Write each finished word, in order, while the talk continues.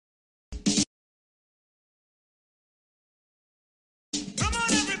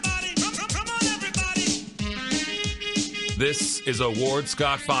This is a Ward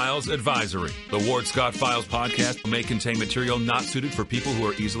Scott Files advisory. The Ward Scott Files podcast may contain material not suited for people who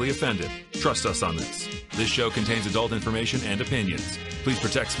are easily offended. Trust us on this. This show contains adult information and opinions. Please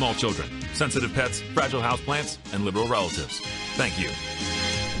protect small children, sensitive pets, fragile houseplants, and liberal relatives. Thank you.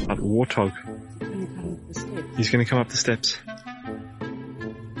 Warthog. He's going to come up the steps.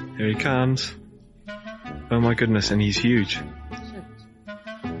 Here he comes. Oh my goodness, and he's huge.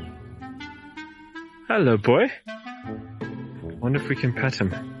 Hello, boy. Wonder if we can pet him.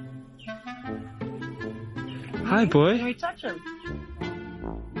 Hi, boy. Can we touch him?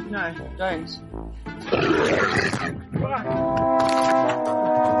 No, don't.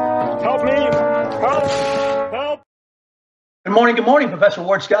 Help me! Help! Help! Good morning, Professor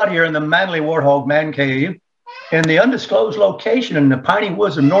Ward Scott here in the Manly Warthog Man Cave in the undisclosed location in the piney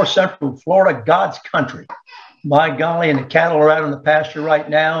woods of north central Florida, God's country. By golly, and the cattle are out in the pasture right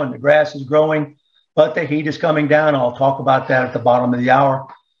now and the grass is growing, but the heat is coming down. I'll talk about that at the bottom of the hour.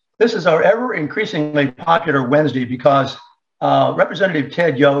 This is our ever increasingly popular Wednesday because Representative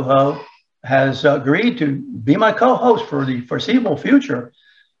Ted Yoho has agreed to be my co-host for the foreseeable future.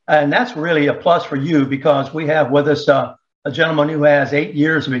 And that's really a plus for you because we have with us a gentleman who has 8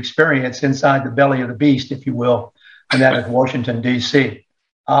 years of experience inside the belly of the beast, if you will, and that is Washington, D.C.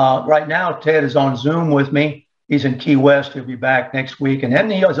 Right now, Ted is on Zoom with me. He's in Key West. He'll be back next week. And then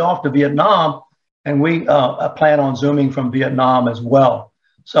he is off to Vietnam, and we plan on Zooming from Vietnam as well.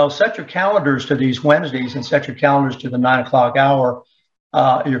 So set your calendars to these Wednesdays and set your calendars to the 9 o'clock hour,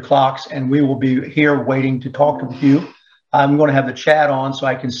 your clocks, and we will be here waiting to talk with you. I'm going to have the chat on so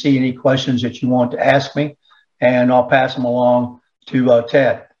I can see any questions that you want to ask me, and I'll pass them along to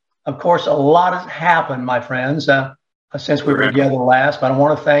Ted. Of course, a lot has happened, my friends, since we were together last. But I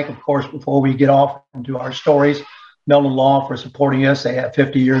want to thank, of course, before we get off into our stories, Melvin Law for supporting us. They have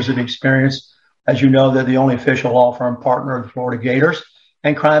 50 years of experience. As you know, they're the only official law firm partner of the Florida Gators.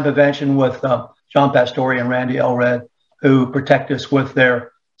 And Crime Prevention with John Pastore and Randy Elred, who protect us with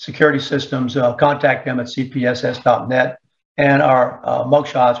their security systems. Contact them at cpss.net. And our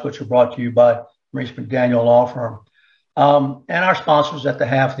mugshots, which are brought to you by Maurice McDaniel Law Firm. And our sponsors at the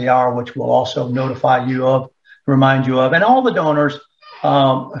half of the hour, which we'll also notify you of, remind you of, and all the donors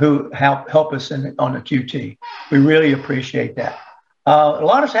who help us on the QT. We really appreciate that. A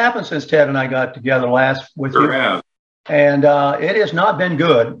lot has happened since Ted and I got together last with you. Have. And it has not been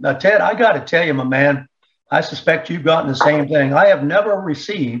good. Now, Ted, I got to tell you, my man, I suspect you've gotten the same thing. I have never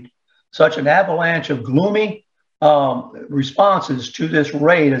received such an avalanche of gloomy responses to this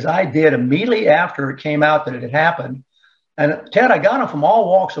raid as I did immediately after it came out that it had happened. And Ted, I got them from all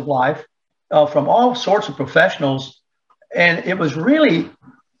walks of life, from all sorts of professionals. And it was really,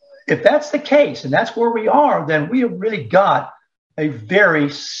 if that's the case, and that's where we are, then we have really got a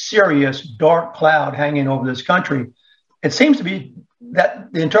very serious dark cloud hanging over this country. It seems to be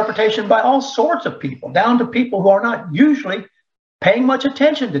that the interpretation by all sorts of people, down to people who are not usually paying much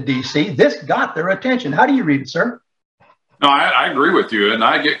attention to D.C. This got their attention. How do you read it, sir? No, I agree with you, and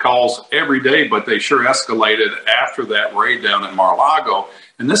I get calls every day, but they sure escalated after that raid down in Mar-a-Lago,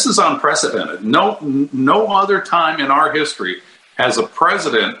 and this is unprecedented. No other time in our history has a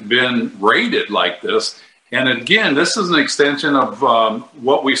president been raided like this, and again, this is an extension of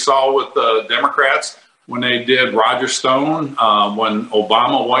what we saw with the Democrats when they did Roger Stone, when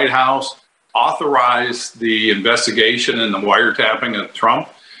Obama White House authorized the investigation and the wiretapping of Trump.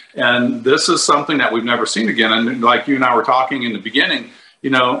 And this is something that we've never seen again. And like you and I were talking in the beginning, you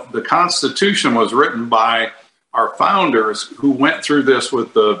know, the Constitution was written by our founders who went through this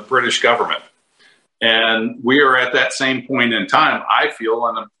with the British government. And we are at that same point in time, I feel,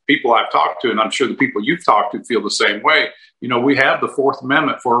 and the people I've talked to, and I'm sure the people you've talked to feel the same way. You know, we have the Fourth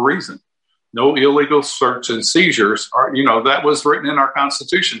Amendment for a reason. No illegal search and seizures are, you know, that was written in our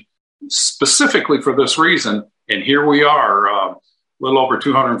Constitution specifically for this reason. And here we are, a little over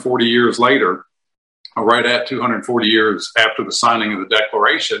 240 years later, right at 240 years after the signing of the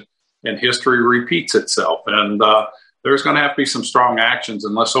Declaration, and history repeats itself. And there's going to have to be some strong actions,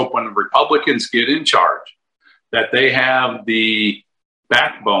 and let's hope when the Republicans get in charge that they have the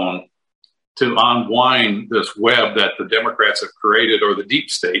backbone to unwind this web that the Democrats have created, or the deep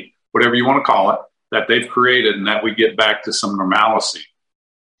state, whatever you want to call it, that they've created, and that we get back to some normalcy.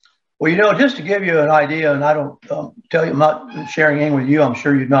 Well, you know, just to give you an idea, and I don't tell you, I'm not sharing anything with you. I'm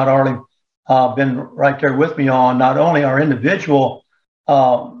sure you've not already been right there with me on not only our individual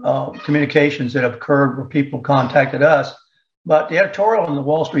communications that have occurred where people contacted us, but the editorial in the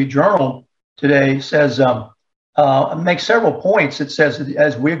Wall Street Journal today says, makes several points. It says,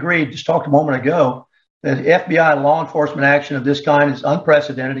 as we agreed, just talked a moment ago, that FBI law enforcement action of this kind is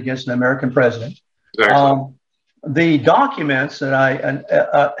unprecedented against an American president. Exactly. the documents that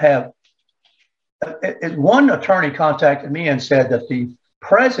I have, one attorney contacted me and said that the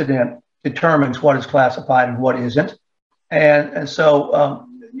president determines what is classified and what isn't. And so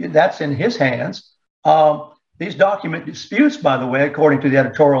that's in his hands. These document disputes, by the way, according to the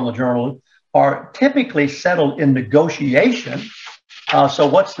editorial in the Journal, are typically settled in negotiation. So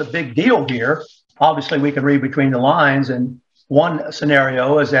what's the big deal here? Obviously, we can read between the lines. And one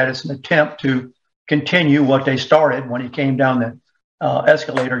scenario is that it's an attempt to continue what they started when he came down the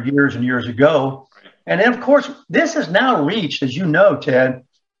escalator years and years ago. And then, of course, this has now reached, as you know, Ted,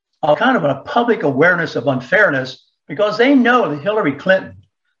 kind of a public awareness of unfairness because they know that Hillary Clinton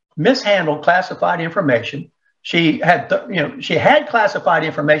mishandled classified information. She had classified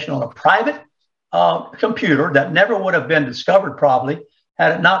information on a private computer that never would have been discovered probably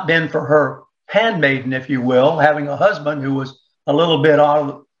had it not been for her handmaiden, if you will, having a husband who was a little bit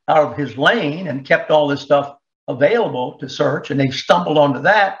out of his lane and kept all this stuff available to search. And they stumbled onto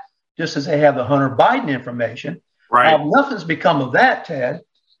that just as they have the Hunter Biden information. Right. Nothing's become of that, Ted.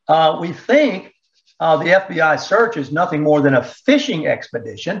 We think the FBI search is nothing more than a fishing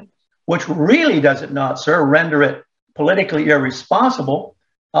expedition, which really does it not, sir, render it politically irresponsible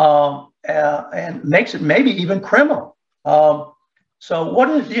and makes it maybe even criminal. So what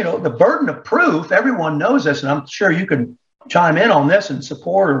is, the burden of proof? Everyone knows this, and I'm sure you can chime in on this and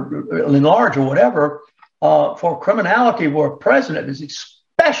support or enlarge or whatever for criminality where a president is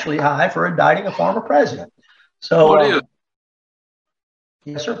especially high for indicting a former president. So, what is?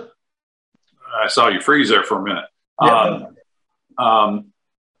 Yes, sir. I saw you freeze there for a minute. Yeah.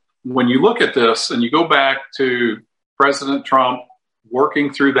 When you look at this and you go back to President Trump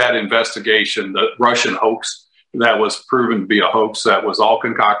working through that investigation, the Russian hoax that was proven to be a hoax that was all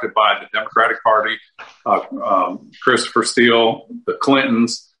concocted by the Democratic Party, Christopher Steele, the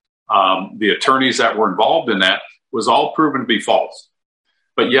Clintons, the attorneys that were involved in that, was all proven to be false.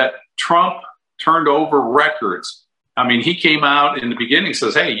 But yet Trump turned over records. I mean, he came out in the beginning,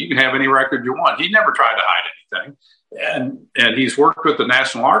 says, hey, you can have any record you want. He never tried to hide anything. And he's worked with the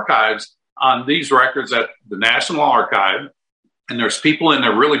National Archives on these records at the National Archive. And there's people in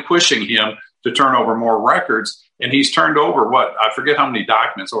there really pushing him to turn over more records. And he's turned over I forget how many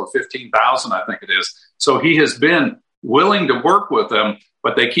documents, over 15,000, I think it is. So he has been willing to work with them,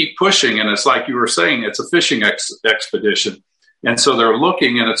 but they keep pushing. And it's like you were saying, it's a fishing expedition. And so they're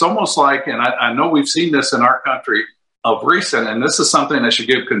looking, and it's almost like, and I know we've seen this in our country of recent, and this is something that should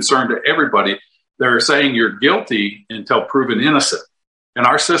give concern to everybody. They're saying you're guilty until proven innocent. And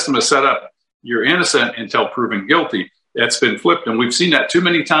our system is set up, you're innocent until proven guilty. That's been flipped, and we've seen that too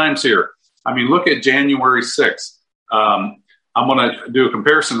many times here. I mean, look at January 6th. I'm going to do a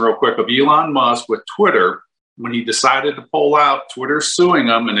comparison real quick of Elon Musk with Twitter. When he decided to pull out, Twitter's suing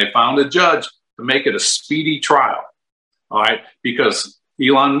him, and they found a judge to make it a speedy trial. All right, because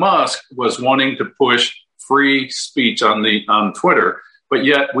Elon Musk was wanting to push free speech on Twitter, but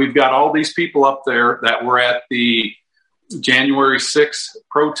yet we've got all these people up there that were at the January 6th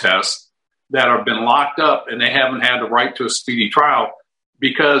protests that have been locked up, and they haven't had the right to a speedy trial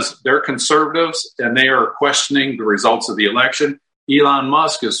because they're conservatives and they are questioning the results of the election. Elon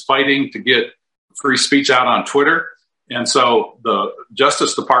Musk is fighting to get free speech out on Twitter, and so the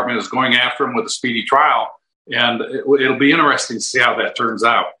Justice Department is going after him with a speedy trial. And it'll be interesting to see how that turns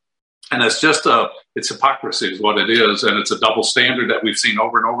out. And it's just it's hypocrisy is what it is. And it's a double standard that we've seen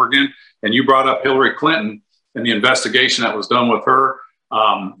over and over again. And you brought up Hillary Clinton and the investigation that was done with her.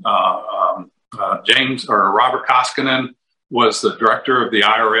 Robert Koskinen was the director of the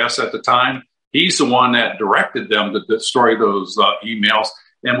IRS at the time. He's the one that directed them to destroy those emails.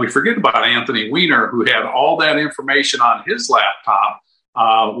 And we forget about Anthony Weiner, who had all that information on his laptop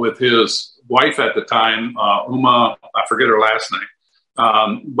with his wife at the time, Uma, I forget her last name,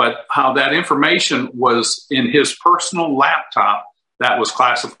 but how that information was in his personal laptop that was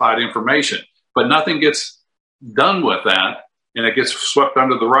classified information. But nothing gets done with that, and it gets swept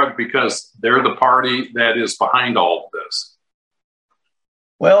under the rug because they're the party that is behind all of this.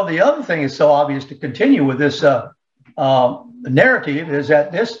 Well, the other thing is so obvious to continue with this narrative is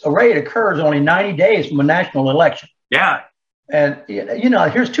that this raid occurs only 90 days from a national election. Yeah. And,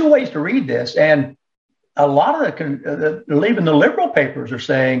 here's two ways to read this. And a lot of even the liberal papers are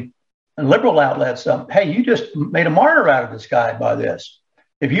saying, and liberal outlets, hey, you just made a martyr out of this guy by this.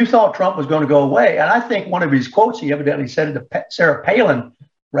 If you thought Trump was going to go away, and I think one of his quotes, he evidently said at the Sarah Palin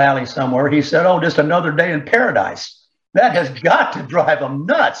rally somewhere, he said, oh, just another day in paradise. That has got to drive him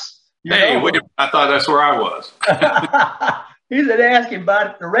nuts. Hey, I thought that's where I was. He said, ask him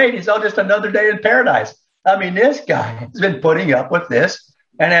about the raid. He said, oh, just another day in paradise. I mean, this guy has been putting up with this.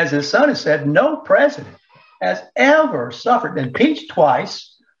 And as his son has said, no president has ever suffered. Impeached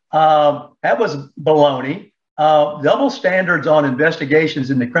twice. That was baloney. Double standards on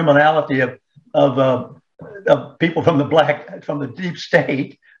investigations in the criminality of people from the deep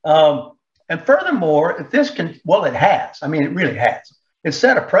state. And furthermore, if this it has. I mean, it really has. It's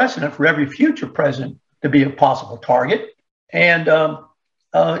set a precedent for every future president to be a possible target. And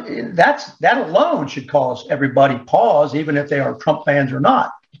that alone should cause everybody pause, even if they are Trump fans or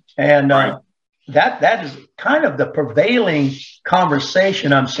not. And that is kind of the prevailing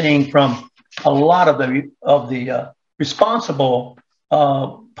conversation I'm seeing from a lot of the responsible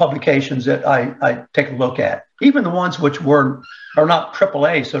publications that I take a look at, even the ones which are not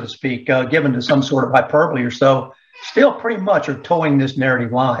AAA, so to speak, given to some sort of hyperbole or so, still pretty much are towing this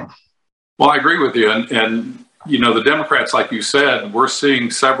narrative line. Well, I agree with you. And the Democrats, like you said, we're seeing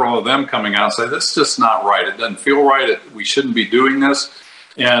several of them coming out and say, this is just not right. It doesn't feel right. We shouldn't be doing this.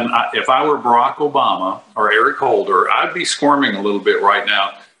 And if I were Barack Obama or Eric Holder, I'd be squirming a little bit right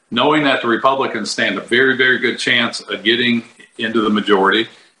now, knowing that the Republicans stand a very, very good chance of getting into the majority.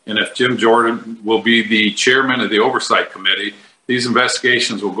 And if Jim Jordan will be the chairman of the Oversight Committee, these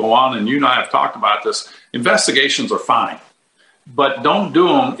investigations will go on. And you and I have talked about this. Investigations are fine, but don't do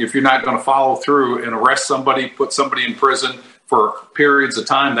them if you're not going to follow through and arrest somebody, put somebody in prison for periods of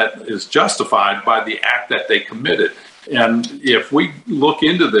time that is justified by the act that they committed. And if we look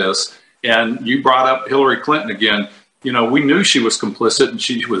into this, and you brought up Hillary Clinton again, we knew she was complicit and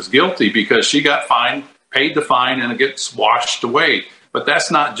she was guilty because she got fined, paid the fine, and it gets washed away. But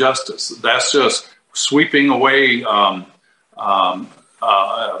that's not justice. That's just sweeping away a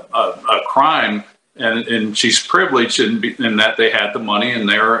crime. And she's privileged in that they had the money and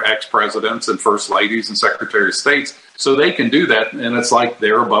they're ex-presidents and first ladies and secretary of states. So they can do that. And it's like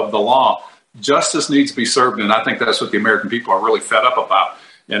they're above the law. Justice needs to be served. And I think that's what the American people are really fed up about.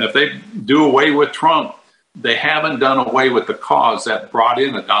 And if they do away with Trump, they haven't done away with the cause that brought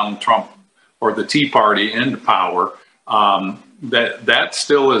in a Donald Trump or the Tea Party into power. That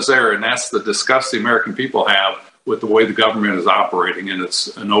still is there. And that's the disgust the American people have with the way the government is operating. And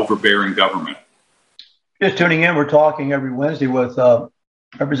it's an overbearing government. Just tuning in, we're talking every Wednesday with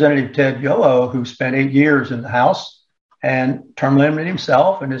Representative Ted Yoho, who spent 8 years in the House and term limited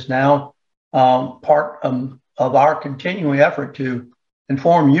himself and is now part of our continuing effort to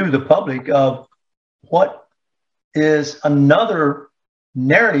inform you, the public, of what is another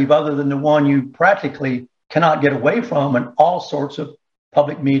narrative other than the one you practically cannot get away from in all sorts of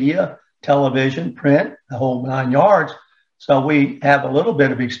public media, television, print, the whole 9 yards. So we have a little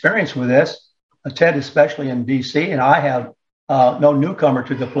bit of experience with this. Ted, especially in D.C., and I have no newcomer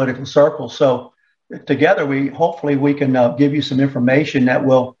to the political circle. So together, hopefully we can give you some information that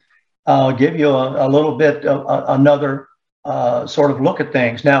will give you a little bit another sort of look at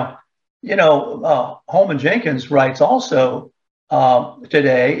things. Now, Holman Jenkins writes also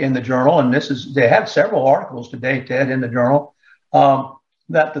today in the Journal, and they have several articles today, Ted, in the Journal,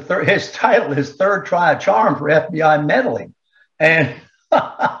 that his title is Third Try a Charm for FBI Meddling. And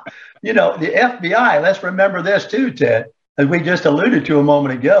the FBI, let's remember this too, Ted, as we just alluded to a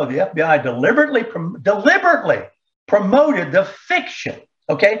moment ago, the FBI deliberately promoted the fiction,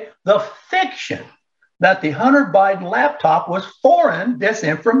 that the Hunter Biden laptop was foreign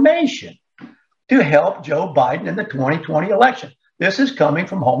disinformation to help Joe Biden in the 2020 election. This is coming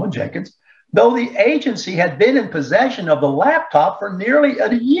from Holman Jenkins, though the agency had been in possession of the laptop for nearly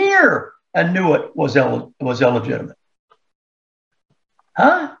a year and knew it was illegitimate.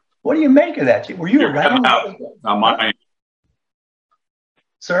 Huh? What do you make of that? Were you around?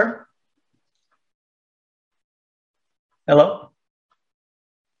 Sir? Hello?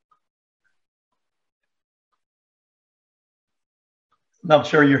 I'm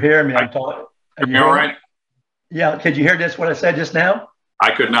sure you're hearing me. I'm talking. Are you all right? Yeah. Could you hear what I said just now?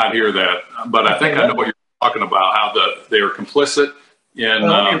 I could not hear that, but I think I know what you're talking about, how they are complicit in...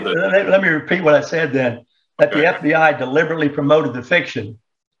 let me repeat what I said then. That the FBI deliberately promoted the fiction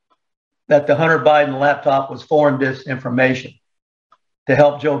that the Hunter Biden laptop was foreign disinformation to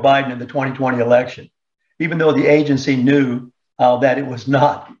help Joe Biden in the 2020 election, even though the agency knew that it was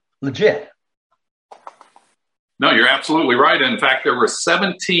not legit. No, you're absolutely right. In fact, there were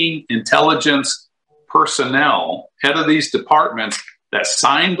 17 intelligence personnel, head of these departments, that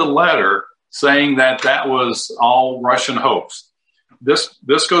signed the letter saying that was all Russian hoax.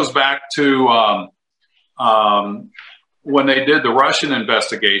 This goes back to when they did the Russian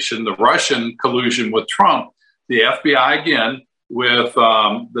investigation, the Russian collusion with Trump. The FBI, again, with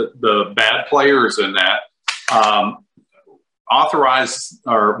the bad players in that, authorized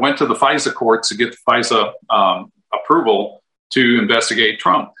or went to the FISA courts to get the FISA approval to investigate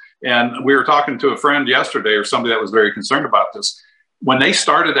Trump. And we were talking to a friend yesterday, or somebody that was very concerned about this. When they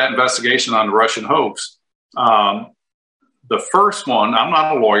started that investigation on the Russian hoax, the first one, I'm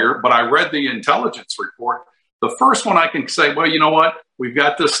not a lawyer, but I read the intelligence report. The first one I can say, well, you know what? We've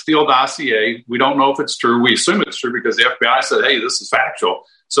got this Steele dossier. We don't know if it's true. We assume it's true because the FBI said, hey, this is factual.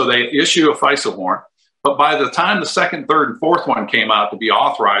 So they issue a FISA warrant. But by the time the second, third, and fourth one came out to be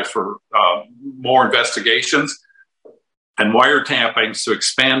authorized for more investigations and wiretappings to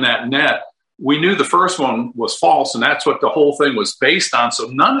expand that net, we knew the first one was false, and that's what the whole thing was based on. So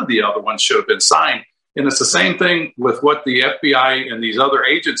none of the other ones should have been signed. And it's the same thing with what the FBI and these other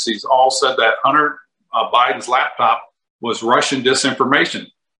agencies all said, that Hunter Biden's laptop was Russian disinformation.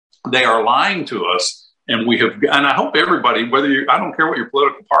 They are lying to us, and I hope everybody, I don't care what your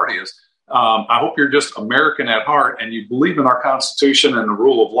political party is, I hope you're just American at heart and you believe in our Constitution and the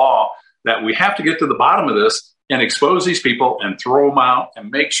rule of law, that we have to get to the bottom of this and expose these people and throw them out and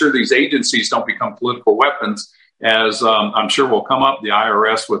make sure these agencies don't become political weapons, as I'm sure will come up, the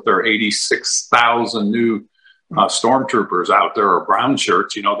IRS with their 86,000 new stormtroopers out there, or brown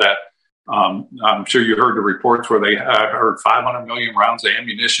shirts, that I'm sure you heard the reports where they heard 500 million rounds of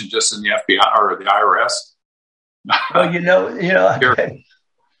ammunition just in the FBI or the IRS.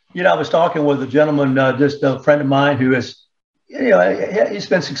 Well, I was talking with a gentleman, just a friend of mine who is, he's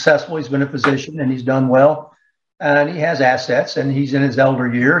been successful. He's been in a position and he's done well, and he has assets, and he's in his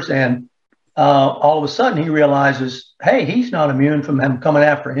elder years. And all of a sudden he realizes, hey, he's not immune from them coming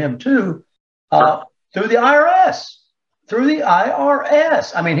after him too, through the IRS.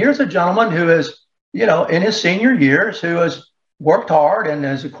 I mean, here's a gentleman who is, in his senior years, who has worked hard and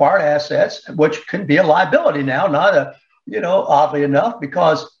has acquired assets, which can be a liability now, not oddly enough,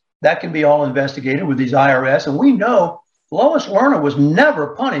 because that can be all investigated with these IRS. And we know Lois Lerner was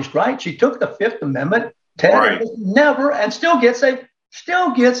never punished, right? She took the Fifth Amendment, Ted, right. Never, and still gets a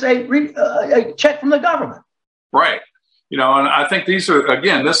check from the government. Right. And I think this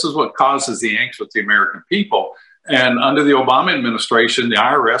is what causes the angst with the American people. And under the Obama administration, the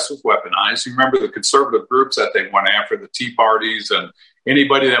IRS was weaponized. You remember the conservative groups that they went after, the Tea Parties, and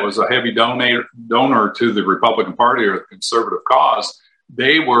anybody that was a heavy donor to the Republican Party or the conservative cause.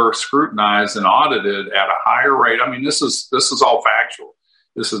 They were scrutinized and audited at a higher rate. I mean, this is all factual.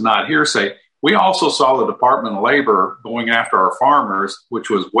 This is not hearsay. We also saw the Department of Labor going after our farmers, which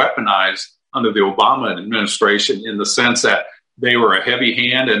was weaponized under the Obama administration, in the sense that they were a heavy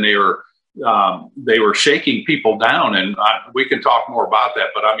hand and they were shaking people down. And we can talk more about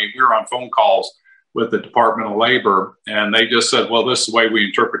that. But I mean, we were on phone calls with the Department of Labor, and they just said, well, this is the way we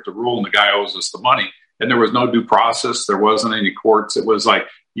interpret the rule, and the guy owes us the money. And there was no due process. There wasn't any courts. It was like,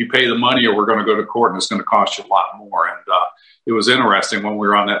 you pay the money or we're going to go to court, and it's going to cost you a lot more. And it was interesting when we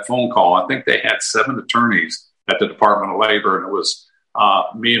were on that phone call. I think they had 7 attorneys at the Department of Labor, and it was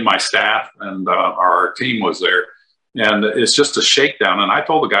me and my staff, and our team was there. And it's just a shakedown. And I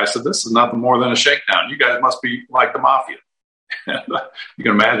told the guy, I said, this is nothing more than a shakedown. You guys must be like the mafia. You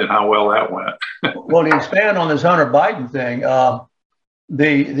can imagine how well that went. Well, to expand on this Hunter Biden thing,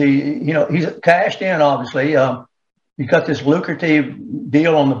 he's cashed in, obviously. He got this lucrative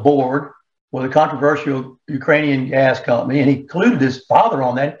deal on the board with a controversial Ukrainian gas company, and he included his father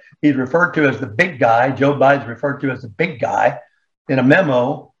on that. He's referred to as the big guy. Joe Biden's referred to as the big guy in a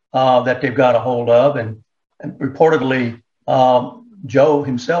memo that they've got a hold of. And reportedly, Joe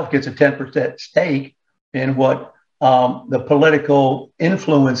himself gets a 10% stake in what the political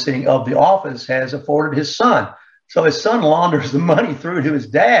influencing of the office has afforded his son. So his son launders the money through to his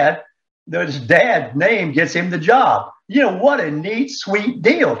dad. His dad's name gets him the job. What a neat, sweet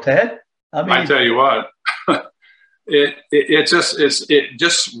deal, Ted. I mean, I tell you what, it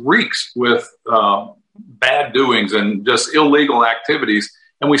just reeks with bad doings and just illegal activities.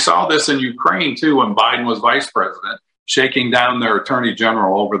 And we saw this in Ukraine too, when Biden was vice president, shaking down their attorney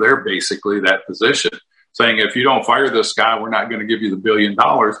general over there, basically that position, saying, if you don't fire this guy, we're not going to give you the $1 billion.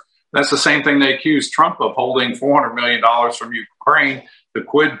 That's the same thing they accused Trump of, holding $400 million from Ukraine, the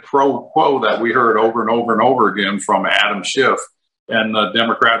quid pro quo that we heard over and over and over again from Adam Schiff and the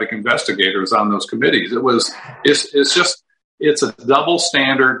Democratic investigators on those committees. It's a double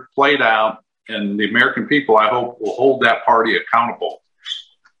standard played out, and the American people, I hope, will hold that party accountable.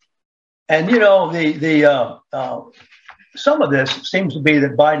 And, some of this seems to be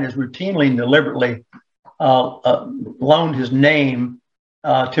that Biden has routinely and deliberately loaned his name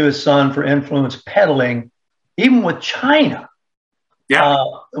to his son for influence peddling, even with China. Yeah,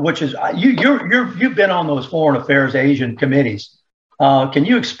 which is you've been on those foreign affairs Asian committees. Can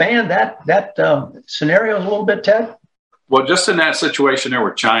you expand that scenario a little bit, Ted? Well, just in that situation there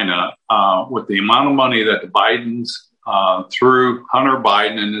with China, with the amount of money that the Bidens through Hunter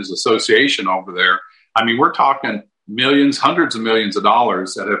Biden and his association over there. I mean, we're talking millions, hundreds of millions of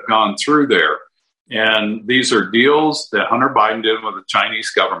dollars that have gone through there. And these are deals that Hunter Biden did with the Chinese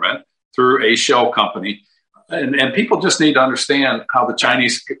government through a shell company. And people just need to understand how the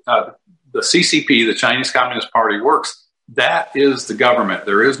Chinese, the CCP, the Chinese Communist Party works. That is the government.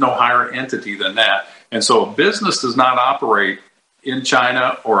 There is no higher entity than that. And so a business does not operate in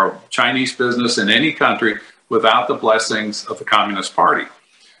China or a Chinese business in any country without the blessings of the Communist Party.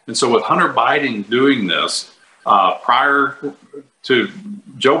 And so with Hunter Biden doing this prior to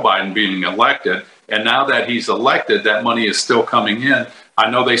Joe Biden being elected, and now that he's elected, that money is still coming in. I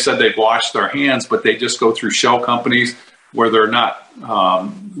know they said they've washed their hands, but they just go through shell companies where they're not,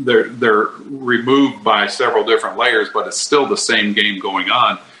 they're removed by several different layers, but it's still the same game going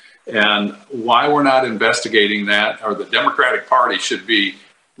on. And why we're not investigating that, or the Democratic Party should be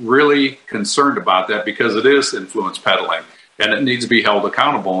really concerned about that, because it is influence peddling and it needs to be held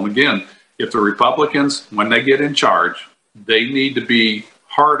accountable. And again, if the Republicans, when they get in charge, they need to be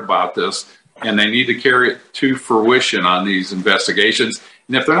hard about this and they need to carry it to fruition on these investigations.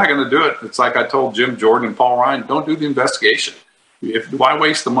 And if they're not going to do it, it's like I told Jim Jordan and Paul Ryan, don't do the investigation. Why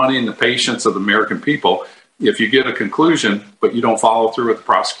waste the money and the patience of the American people if you get a conclusion, but you don't follow through with the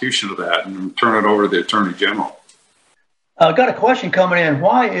prosecution of that and turn it over to the Attorney General? I've got a question coming in.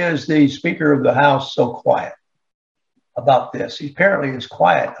 Why is the Speaker of the House so quiet about this? He apparently is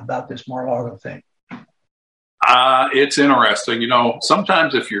quiet about this Mar-a-Lago thing. It's interesting. You know,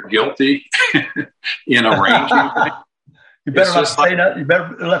 sometimes if you're guilty in arranging things, you better not say nothing. You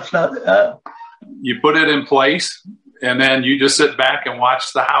better let's not. You put it in place, and then you just sit back and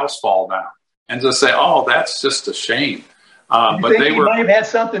watch the house fall down, and just say, "Oh, that's just a shame." But they might have had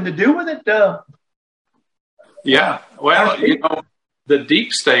something to do with it. Yeah. Well, you know, the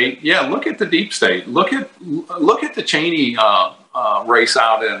deep state. Yeah. Look at the deep state. Look at the Cheney race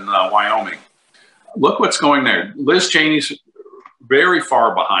out in Wyoming. Look what's going there. Liz Cheney's very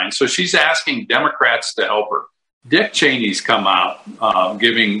far behind. So she's asking Democrats to help her. Dick Cheney's come out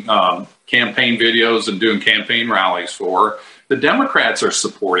giving campaign videos and doing campaign rallies for her. The Democrats are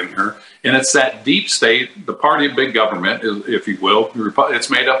supporting her. And it's that deep state, the party of big government, if you will. It's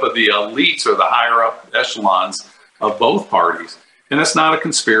made up of the elites or the higher up echelons of both parties. And it's not a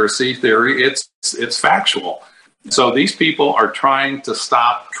conspiracy theory. It's factual. So these people are trying to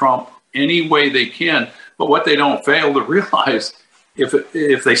stop Trump any way they can. But what they don't fail to realize,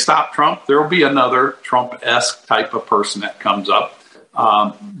 if they stop Trump, there will be another Trump-esque type of person that comes up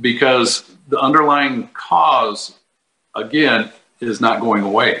because the underlying cause, again, is not going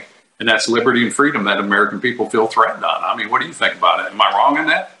away. And that's liberty and freedom that American people feel threatened on. I mean, what do you think about it? Am I wrong in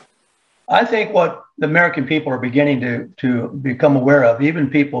that? I think what the American people are beginning to become aware of, even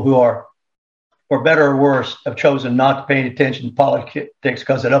people who are, for better or worse, have chosen not to pay attention to politics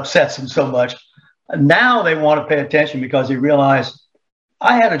because it upsets them so much. Now they want to pay attention because they realize.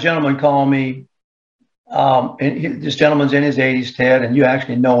 I had a gentleman call me. This gentleman's in his 80s, Ted, and you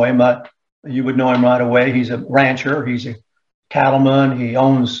actually know him. You would know him right away. He's a rancher. He's a cattleman. He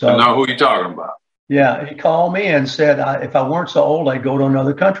owns. I know who you're talking about. Yeah, he called me and said, if I weren't so old, I'd go to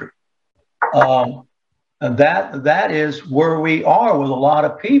another country. And that is where we are with a lot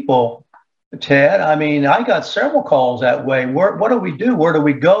of people, Ted. I mean, I got several calls that way. What do we do? Where do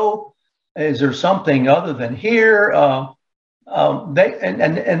we go? Is there something other than here?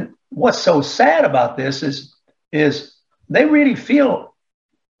 And what's so sad about this is they really feel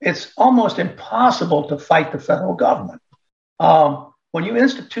it's almost impossible to fight the federal government. When you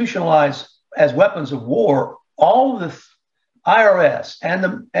institutionalize as weapons of war all the IRS and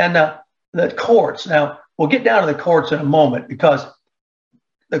the courts. Now we'll get down to the courts in a moment because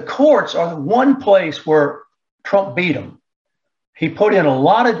the courts are the one place where Trump beat him. He put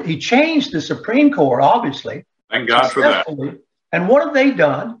in he changed the Supreme Court, obviously. Thank God for that. And what have they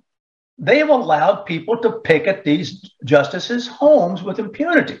done? They've allowed people to pick at these justices' homes with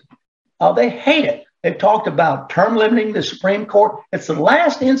impunity. They hate it. They've talked about term limiting the Supreme Court. It's the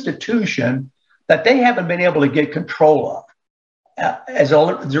last institution that they haven't been able to get control of, as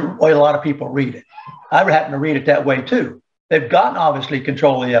the way a lot of people read it. I happen to read it that way, too. They've gotten, obviously,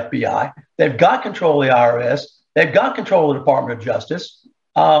 control of the FBI. They've got control of the IRS. They've got control of the Department of Justice.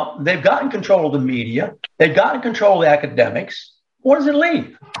 They've gotten control of the media. They've gotten control of the academics. Where does it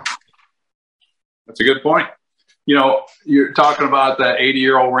leave? That's a good point. You know, you're talking about that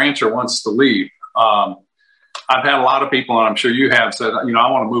 80-year-old rancher wants to leave. I've had a lot of people, and I'm sure you have said, you know, I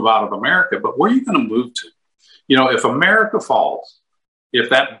want to move out of America, but where are you going to move to? You know, if America falls, if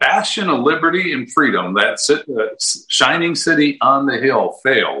that bastion of liberty and freedom, that shining city on the hill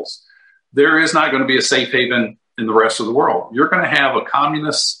fails, there is not going to be a safe haven in the rest of the world. You're going to have a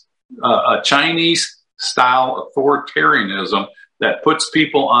communist, a Chinese-style authoritarianism that puts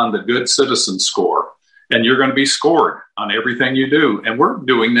people on the good citizen score. And you're going to be scored on everything you do. And we're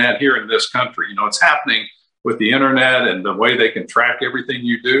doing that here in this country. You know, it's happening with the internet and the way they can track everything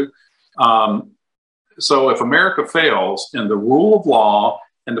you do. So if America fails in the rule of law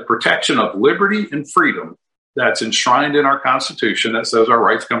and the protection of liberty and freedom that's enshrined in our Constitution that says our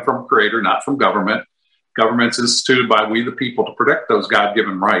rights come from a creator, not from government. Government's instituted by we the people to protect those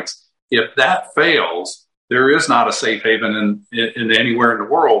God-given rights. If that fails, there is not a safe haven in anywhere in the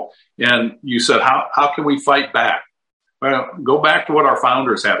world. And you said, how can we fight back? Well, go back to what our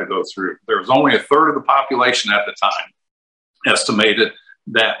founders had to go through. There was only a third of the population at the time estimated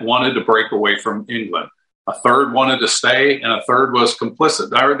that wanted to break away from England. A third wanted to stay, and a third was complicit.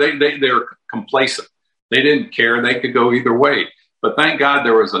 They were complacent. They didn't care. They could go either way. But thank God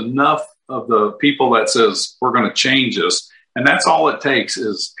there was enough of the people that says, we're going to change this. And that's all it takes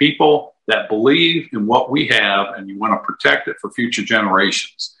is people that believe in what we have and you want to protect it for future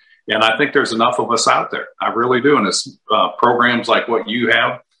generations. And I think there's enough of us out there. I really do. And it's programs like what you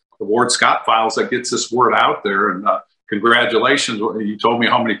have, the Ward Scott Files, that gets this word out there. And congratulations. You told me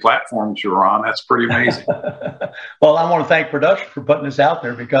how many platforms you're on. That's pretty amazing. Well, I want to thank production for putting this out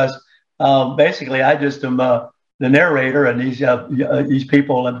there because basically I just am the narrator, and these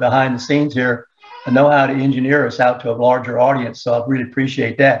people behind the scenes here know how to engineer us out to a larger audience. So I really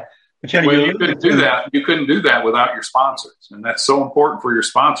appreciate that. But you couldn't do that. You couldn't do that without your sponsors. And that's so important for your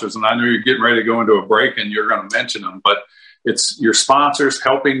sponsors. And I know you're getting ready to go into a break and you're going to mention them, but it's your sponsors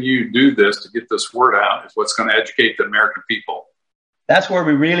helping you do this to get this word out is what's going to educate the American people. That's where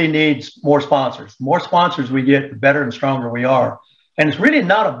we really need more sponsors. The more sponsors we get, the better and stronger we are. And it's really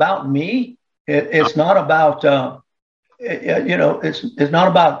not about me. It's not about, it's not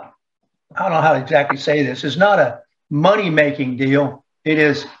about, I don't know how to exactly say this. It's not a money-making deal. It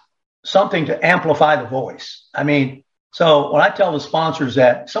is something to amplify the voice. I mean, so when I tell the sponsors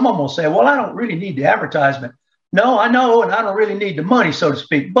that, some of them will say, well, I don't really need the advertisement. No, I know, and I don't really need the money, so to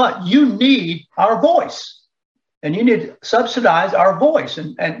speak, but you need our voice, and you need to subsidize our voice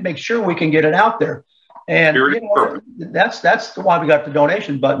and make sure we can get it out there. And that's why we got the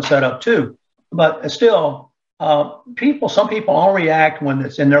donation button set up too. But still, some people only react when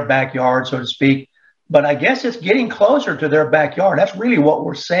it's in their backyard, so to speak. But I guess it's getting closer to their backyard. That's really what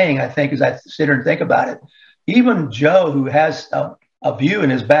we're saying, I think, as I sit here and think about it. Even Joe, who has a view in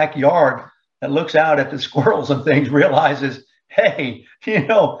his backyard that looks out at the squirrels and things, realizes, hey, they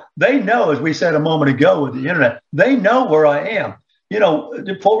know, as we said a moment ago with the internet, they know where I am.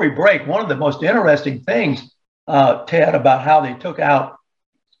 Before we break, one of the most interesting things, Ted, about how they took out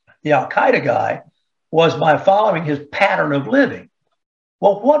the Al-Qaeda guy was by following his pattern of living.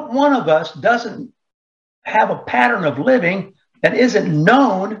 Well, what one of us doesn't have a pattern of living that isn't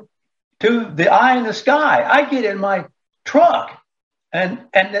known to the eye in the sky? I get in my truck, and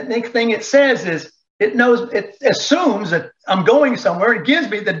the next thing it says is it assumes that I'm going somewhere. It gives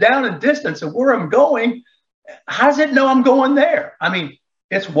me the down and distance of where I'm going. How does it know I'm going there? I mean,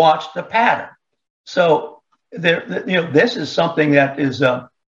 it's watched the pattern. So this is something that is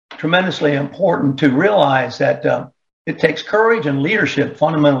tremendously important to realize that it takes courage and leadership.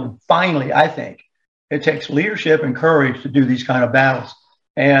 Finally, I think it takes leadership and courage to do these kind of battles.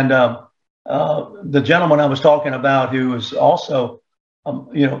 And the gentleman I was talking about, who was also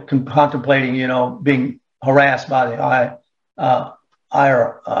contemplating, being harassed by the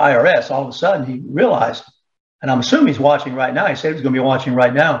IRS, all of a sudden he realized, and I'm assuming he's watching right now. He said he's going to be watching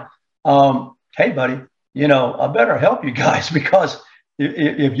right now. Hey, buddy, I better help you guys, because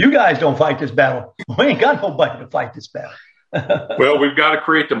if you guys don't fight this battle, we ain't got nobody to fight this battle. Well, we've got to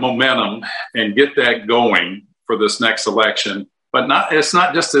create the momentum and get that going for this next election. But it's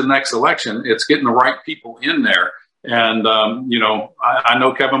not just the next election. It's getting the right people in there. And, I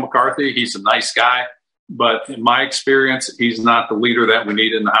know Kevin McCarthy. He's a nice guy. But in my experience, he's not the leader that we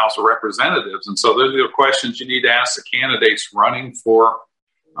need in the House of Representatives. And so those are the questions you need to ask the candidates running for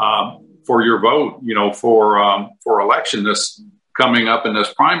your vote, for election this coming up in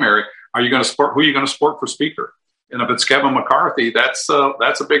this primary. Who are you going to support for speaker? And if it's Kevin McCarthy, that's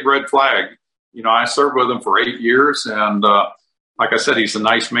a big red flag. I served with him for 8 years. And like I said, he's a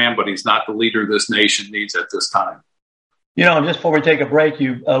nice man, but he's not the leader this nation needs at this time. Just before we take a break,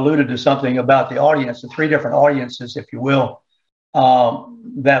 you alluded to something about the audience, the three different audiences, if you will,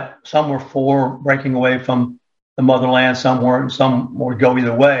 that some were for breaking away from the motherland, some weren't, some would go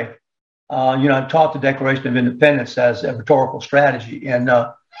either way. I taught the Declaration of Independence as a rhetorical strategy in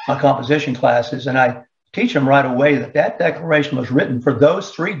my composition classes, and I teach them right away that declaration was written for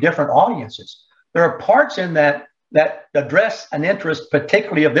those three different audiences. There are parts in that that address an interest,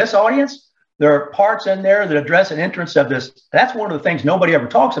 particularly of this audience. There are parts in there that address an interest of this. That's one of the things nobody ever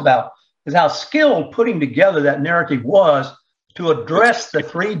talks about, is how skilled putting together that narrative was to address the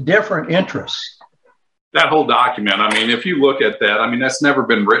three different interests. That whole document, I mean, if you look at that, I mean, that's never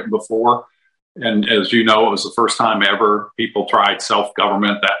been written before. And as you know, it was the first time ever people tried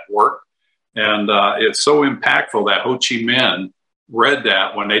self-government that worked. And it's so impactful that Ho Chi Minh read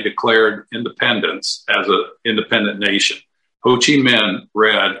that when they declared independence as an independent nation. Ho Chi Minh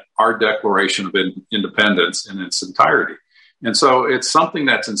read our Declaration of Independence in its entirety. And so it's something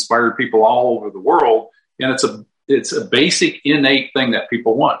that's inspired people all over the world. And it's a basic innate thing that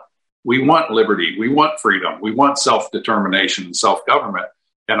people want. We want liberty. We want freedom. We want self-determination and self-government.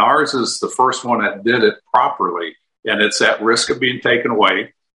 And ours is the first one that did it properly. And it's at risk of being taken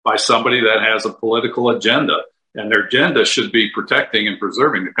away by somebody that has a political agenda. And their agenda should be protecting and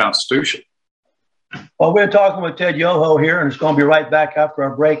preserving the Constitution. Well, we're talking with Ted Yoho here, and it's going to be right back after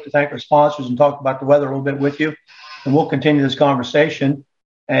our break to thank our sponsors and talk about the weather a little bit with you. And we'll continue this conversation.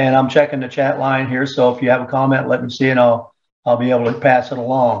 And I'm checking the chat line here. So if you have a comment, let me see, and I'll be able to pass it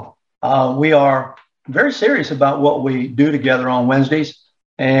along. We are very serious about what we do together on Wednesdays.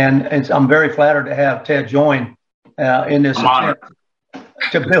 And I'm very flattered to have Ted join in this attempt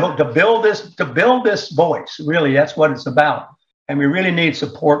to build this voice. Really, that's what it's about. And we really need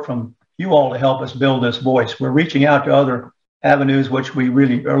support from you all to help us build this voice. We're reaching out to other avenues, which we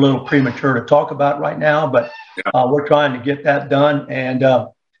really are a little premature to talk about right now, but we're trying to get that done. And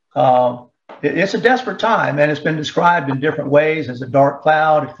it's a desperate time, and it's been described in different ways as a dark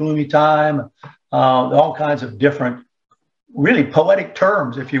cloud, a gloomy time, all kinds of different, really poetic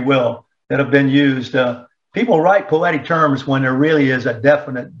terms, if you will, that have been used. People write poetic terms when there really is a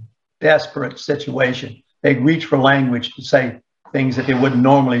definite, desperate situation. They reach for language to say things that they wouldn't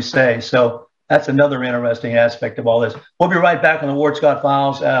normally say. So that's another interesting aspect of all this. We'll be right back on the Ward Scott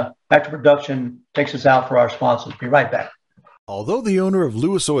Files. Back to production takes us out for our sponsors. Be right back. Although the owner of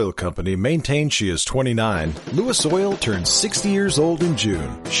Lewis Oil Company maintains she is 29, Lewis Oil turns 60 years old in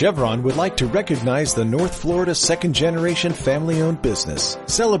June. Chevron would like to recognize the North Florida second-generation family-owned business,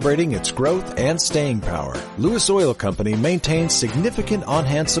 celebrating its growth and staying power. Lewis Oil Company maintains significant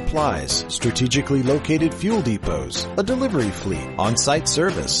on-hand supplies, strategically located fuel depots, a delivery fleet, on-site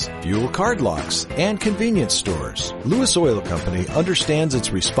service, fuel card locks, and convenience stores. Lewis Oil Company understands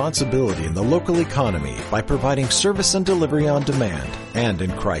its responsibility in the local economy by providing service and delivery on demand and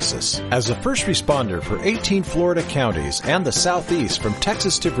in crisis. As a first responder for 18 Florida counties and the Southeast from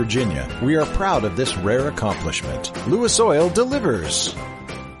Texas to Virginia, we are proud of this rare accomplishment. Lewis Oil delivers.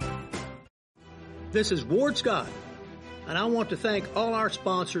 This is Ward Scott, and I want to thank all our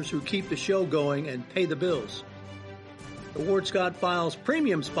sponsors who keep the show going and pay the bills. The Ward Scott Files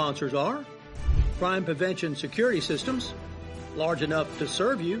premium sponsors are Crime Prevention Security Systems, large enough to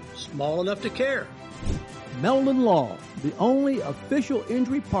serve you, small enough to care. Meldon Law, the only official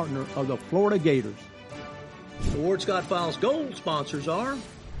injury partner of the Florida Gators. The Ward Scott Files Gold sponsors are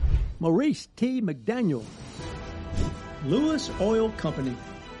Maurice T. McDaniel, Lewis Oil Company,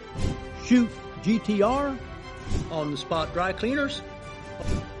 Shoot GTR, On the Spot Dry Cleaners,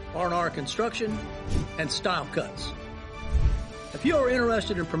 R&R Construction, and Style Cuts. If you are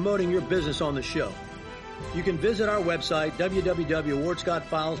interested in promoting your business on the show, you can visit our website,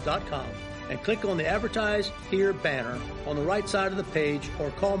 www.wardscottfiles.com, and click on the Advertise Here banner on the right side of the page,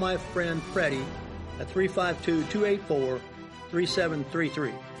 or call my friend Freddie at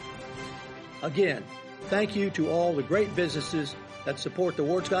 352-284-3733. Again, thank you to all the great businesses that support the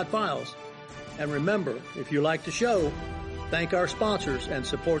Ward Scott Files. And remember, if you like the show, thank our sponsors and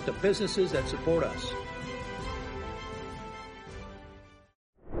support the businesses that support us.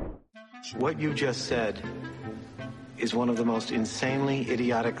 What you just said is one of the most insanely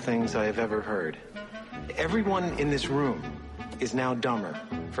idiotic things I have ever heard. Everyone in this room is now dumber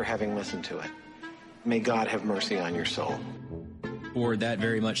for having listened to it. May God have mercy on your soul. Or that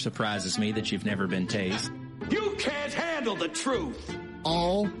very much surprises me that you've never been tased. You can't handle the truth.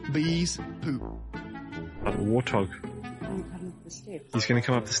 All bees poop. A warthog. He's going to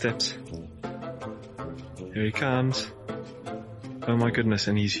come up the steps. Here he comes. Oh my goodness,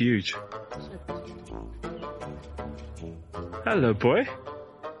 and he's huge. Hello, boy.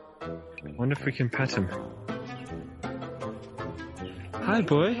 I wonder if we can pet him. Hi,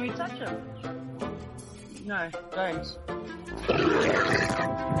 boy. Can we touch him? No, don't.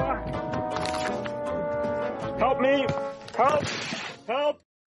 Help me! Help! Help!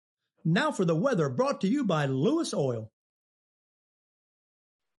 Now for the weather, brought to you by Lewis Oil.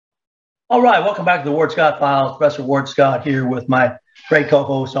 All right, welcome back to the Ward Scott Files. Professor Ward Scott here with my great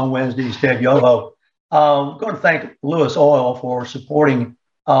co-host on Wednesdays, Ted Yoho. I'm going to thank Lewis Oil for supporting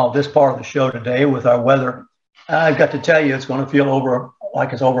this part of the show today with our weather. I've got to tell you, it's going to feel over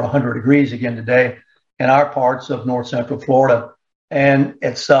 100 degrees again today in our parts of north central Florida, and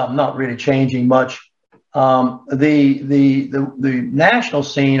it's not really changing much. The national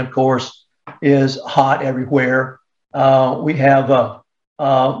scene, of course, is hot everywhere. We have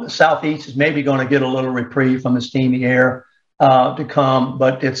southeast is maybe going to get a little reprieve from the steamy air to come,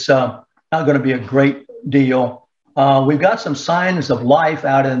 but it's not going to be a great deal. We've got some signs of life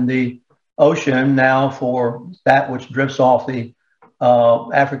out in the ocean now for that which drifts off the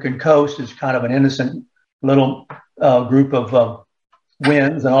African coast is kind of an innocent little group of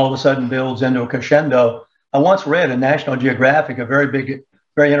winds, and all of a sudden builds into a crescendo. I once read in National Geographic a very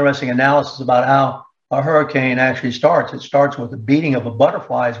interesting analysis about how a hurricane actually starts. It starts with the beating of a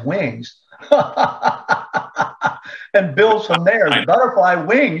butterfly's wings and builds from there. The butterfly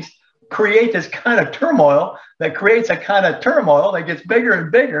wings create this kind of turmoil that creates a kind of turmoil that gets bigger and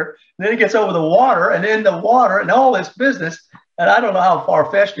bigger. And then it gets over the water, and in the water and all this business. And I don't know how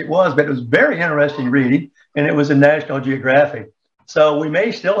far-fetched it was, but it was very interesting reading, and it was in National Geographic. So we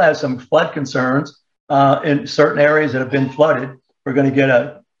may still have some flood concerns in certain areas that have been flooded. We're going to get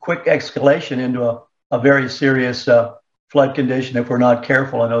a quick escalation into a very serious flood condition if we're not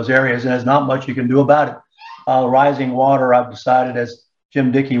careful in those areas, and there's not much you can do about it. Rising water, I've decided, as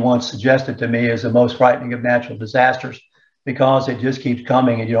Jim Dickey once suggested to me, is the most frightening of natural disasters because it just keeps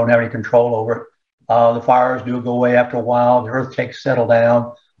coming and you don't have any control over it. The fires do go away after a while. The earthquakes settle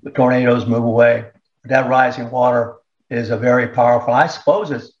down. The tornadoes move away. But that rising water is a very powerful. I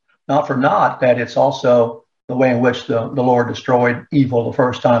suppose it's not for naught that it's also the way in which the Lord destroyed evil the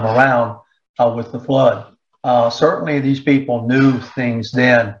first time around with the flood. Certainly these people knew things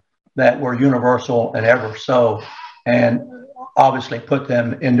then that were universal and ever so, and obviously put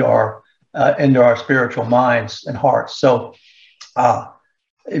them into our spiritual minds and hearts. So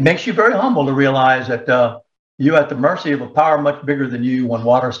it makes you very humble to realize that you're at the mercy of a power much bigger than you when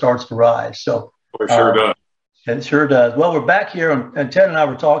water starts to rise. So it sure does. It sure does. Well, we're back here, and Ted and I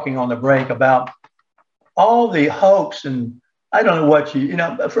were talking on the break about all the hoax, and I don't know what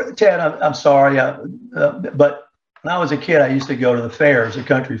Ted, I'm sorry, but when I was a kid, I used to go to the fairs, the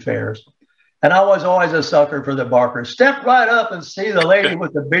country fairs, and I was always a sucker for the barkers. Step right up and see the lady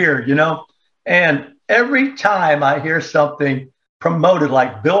with the beard, and every time I hear something promoted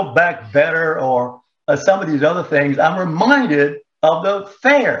like Build Back Better or some of these other things, I'm reminded of the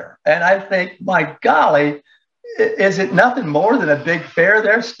fair, and I think, my golly, is it nothing more than a big fair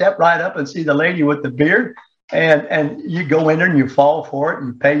there? Step right up and see the lady with the beard, and you go in there and you fall for it and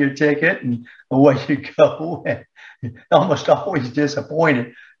you pay your ticket, and away you go, and almost always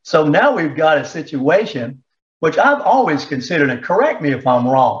disappointed. So now we've got a situation which I've always considered, and correct me if I'm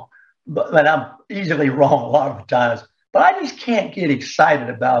wrong, but I'm easily wrong a lot of the times, but I just can't get excited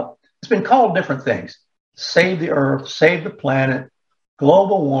about. It's been called different things: save the earth, save the planet,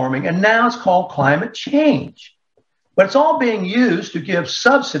 global warming, and now it's called climate change. But it's all being used to give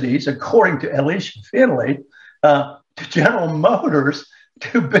subsidies, according to Alicia Finley, to General Motors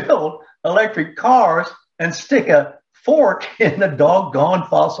to build electric cars and stick a fork in the doggone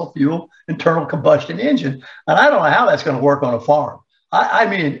fossil fuel internal combustion engine. And I don't know how that's going to work on a farm. I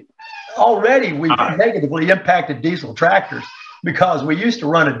mean, already we've negatively impacted diesel tractors because we used to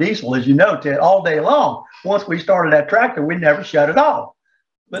run a diesel, as you know, Ted, all day long. Once we started that tractor, we never shut it off.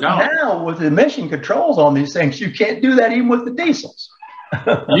 But now with emission controls on these things, you can't do that even with the diesels.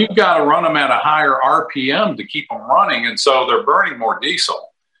 You've got to run them at a higher RPM to keep them running. And so they're burning more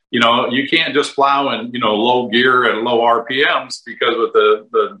diesel. You can't just plow in, low gear at low RPMs because with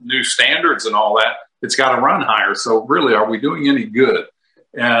the new standards and all that, it's got to run higher. So really, are we doing any good?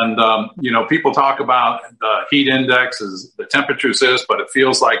 And, people talk about the heat index is the temperature says, but it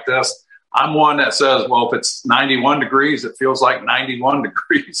feels like this. I'm one that says, well, if it's 91 degrees, it feels like 91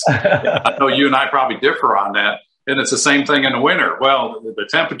 degrees. I know you and I probably differ on that. And it's the same thing in the winter. Well, the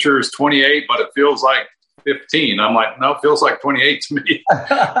temperature is 28, but it feels like 15. I'm like, no, it feels like 28 to me.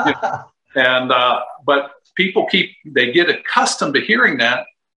 But people they get accustomed to hearing that.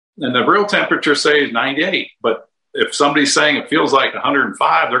 And the real temperature says 98. But if somebody's saying it feels like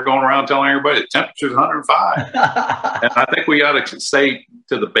 105, they're going around telling everybody the temperature is 105. And I think we got to stay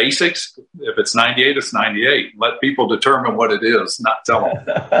to the basics. If it's 98, it's 98. Let people determine what it is, not tell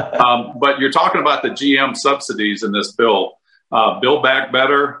them. But you're talking about the GM subsidies in this bill. Build Back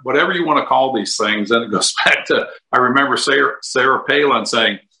Better, whatever you want to call these things. And it goes back to, I remember Sarah Palin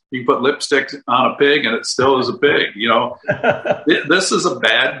saying, you can put lipstick on a pig and it still is a pig. This is a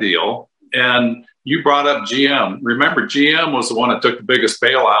bad deal. And you brought up GM. Remember, GM was the one that took the biggest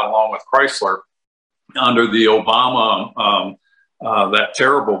bailout along with Chrysler. under the Obama, that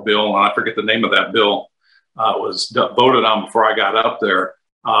terrible bill, and I forget the name of that bill, was voted on before I got up there,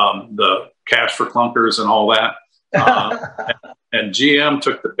 the cash for clunkers and all that. And GM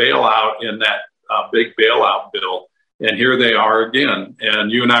took the bailout in that big bailout bill. And here they are again.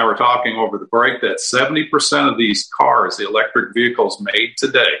 And you and I were talking over the break that 70% of these cars, the electric vehicles made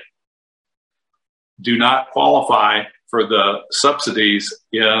today, do not qualify for the subsidies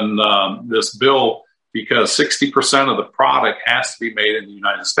in this bill because 60% of the product has to be made in the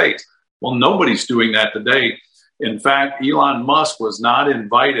United States. Well, nobody's doing that today. In fact, Elon Musk was not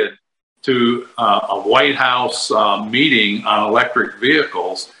invited to a White House meeting on electric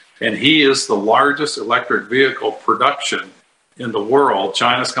vehicles. And he is the largest electric vehicle production in the world.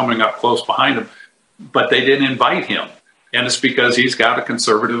 China's coming up close behind him, but they didn't invite him. And it's because he's got a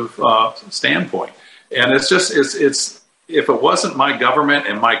conservative standpoint. And it's just, it's if it wasn't my government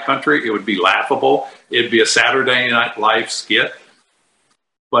and my country, it would be laughable. It'd be a Saturday Night Live skit,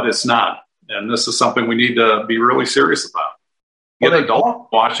 but it's not. And this is something we need to be really serious about. Get adult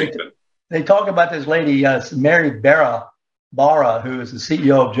Washington. They talk about this lady, Mary Barra, who is the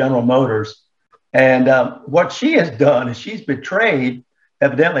CEO of General Motors. And what she has done is she's betrayed,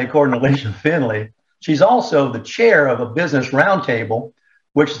 evidently, according to Alicia Finley. She's also the chair of a business roundtable,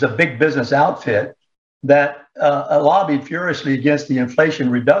 which is a big business outfit that lobbied furiously against the Inflation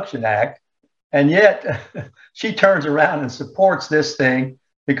Reduction Act. And yet she turns around and supports this thing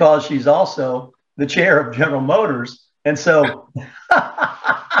because she's also the chair of General Motors. And so,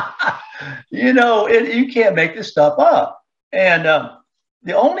 you can't make this stuff up. And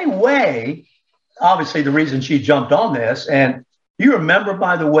the only way, obviously, the reason she jumped on this, and you remember,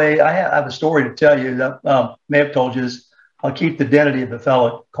 by the way, I have a story to tell you that may have told you this. I'll keep the identity of the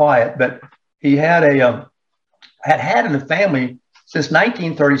fellow quiet, but he had had in the family since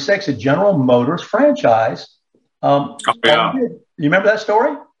 1936 a General Motors franchise. Yeah. You remember that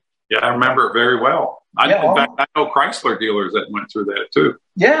story? Yeah, I remember it very well. In fact, I know Chrysler dealers that went through that too.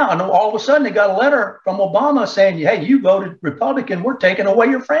 Yeah, and all of a sudden they got a letter from Obama saying, "Hey, you voted Republican. We're taking away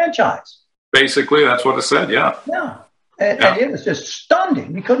your franchise." Basically, that's what it said. Yeah. Yeah, and it was just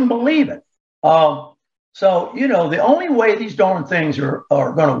stunning. We couldn't believe it. So the only way these darn things are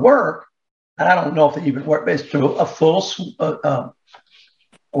going to work, and I don't know if they even work, is through a full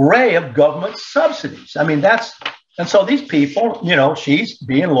array of government subsidies. I mean, and so these people, she's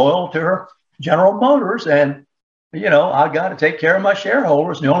being loyal to her General Motors, and I got to take care of my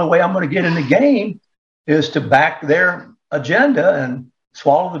shareholders. And the only way I'm going to get in the game is to back their agenda and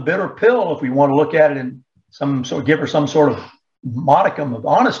swallow the bitter pill, if we want to look at it in some sort, give her some sort of modicum of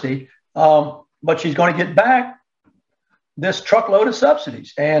honesty. But she's going to get back this truckload of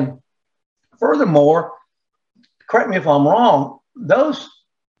subsidies. And furthermore, correct me if I'm wrong, those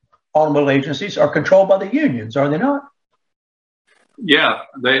automobile agencies are controlled by the unions, are they not? Yeah,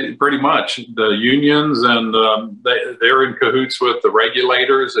 they pretty much. The unions, and they're in cahoots with the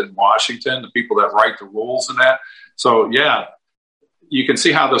regulators in Washington, the people that write the rules and that. So, yeah, you can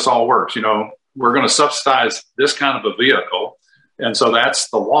see how this all works. We're going to subsidize this kind of a vehicle, and so that's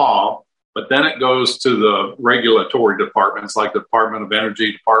the law. But then it goes to the regulatory departments like the Department of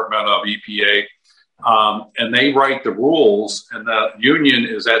Energy, Department of EPA, and they write the rules, and the union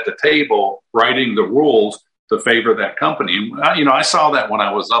is at the table writing the rules to favor that company. I saw that when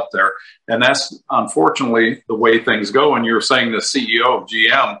I was up there, and that's unfortunately the way things go. And you're saying the CEO of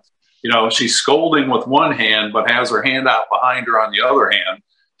GM, she's scolding with one hand, but has her hand out behind her on the other hand,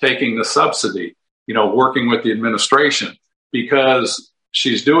 taking the subsidy, working with the administration, because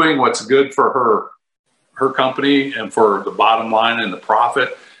she's doing what's good for her company and for the bottom line and the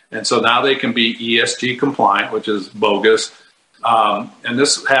profit. And so now they can be ESG compliant, which is bogus. And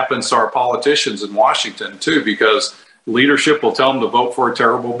this happens to our politicians in Washington, too, because leadership will tell them to vote for a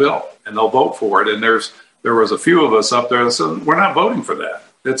terrible bill, and they'll vote for it. And there was a few of us up there that said, we're not voting for that.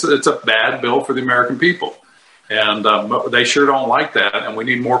 It's a bad bill for the American people. And they sure don't like that. And we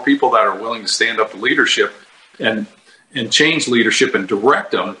need more people that are willing to stand up to leadership and change leadership and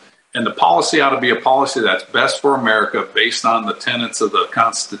direct them. And the policy ought to be a policy that's best for America based on the tenets of the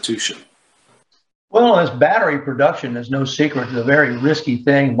Constitution. Well, this battery production is no secret. It's a very risky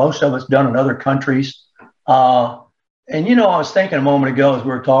thing. Most of it's done in other countries. And, I was thinking a moment ago as we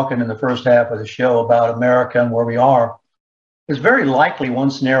were talking in the first half of the show about America and where we are. It's very likely one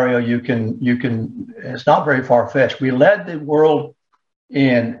scenario you can. It's not very far-fetched. We led the world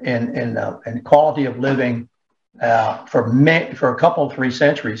in quality of living for a couple, 3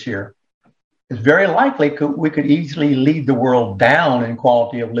 centuries here. It's very likely we could easily lead the world down in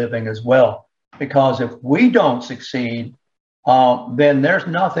quality of living as well. Because if we don't succeed then there's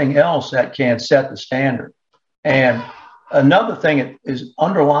nothing else that can set the standard. And another thing that is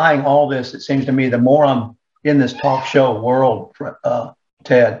underlying all this, it seems to me, the more I'm in this talk show world,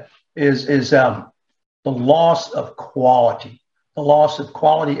 Ted, is the loss of quality,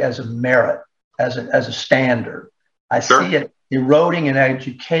 as a merit, as a standard. I see it eroding in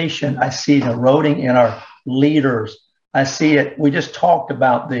education. I see it eroding in our leaders. I see it. We just talked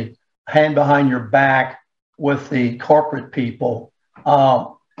about the hand behind your back with the corporate people.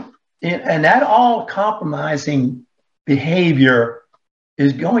 And that all compromising behavior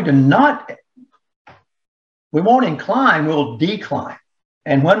is going to we won't incline, we'll decline.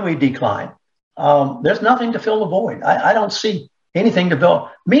 And when we decline, there's nothing to fill the void. I don't see anything to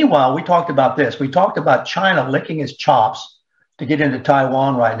fill. Meanwhile, we talked about this. We talked about China licking its chops to get into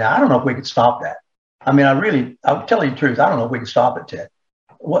Taiwan right now. I don't know if we could stop that. I mean, I'll tell you the truth. I don't know if we can stop it, Ted.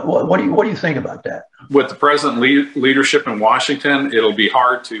 What do you think about that? With the present leadership in Washington, it'll be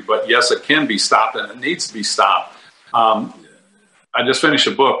hard to, but yes, it can be stopped, and it needs to be stopped. I just finished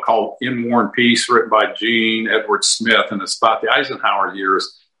a book called In War and Peace, written by Gene Edward Smith, and it's about the Eisenhower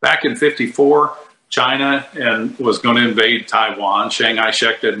years. Back in 1954, China was going to invade Taiwan. Chiang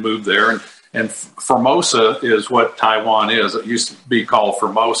Kai-shek had moved there, and Formosa is what Taiwan is. It used to be called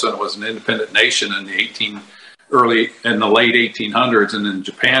Formosa. It was an independent nation in the late 1800s, and then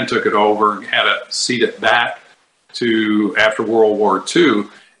Japan took it over and had to cede it back to after World War II,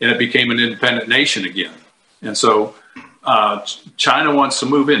 and it became an independent nation again. And so China wants to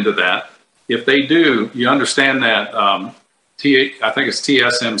move into that. If they do, you understand that I think it's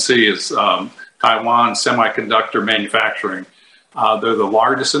TSMC is Taiwan Semiconductor Manufacturing. They're the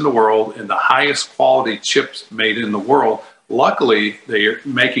largest in the world and the highest quality chips made in the world. Luckily, they're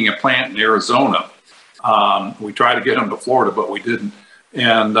making a plant in Arizona. We tried to get them to Florida, but we didn't.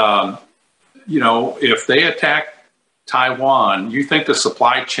 And, if they attack Taiwan, you think the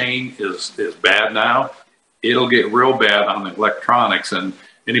supply chain is bad now? It'll get real bad on the electronics. And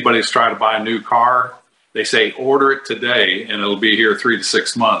anybody who's trying to buy a new car, they say, order it today, and it'll be here 3 to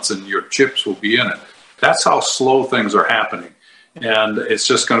 6 months, and your chips will be in it. That's how slow things are happening. And it's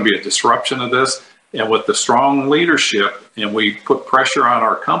just going to be a disruption of this. And with the strong leadership, and we put pressure on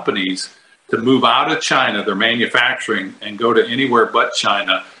our companies to move out of China, their manufacturing, and go to anywhere but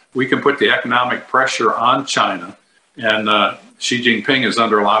China, we can put the economic pressure on China. And Xi Jinping is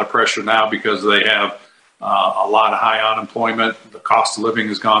under a lot of pressure now because they have a lot of high unemployment. The cost of living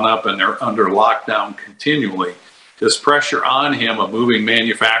has gone up, and they're under lockdown continually. This pressure on him of moving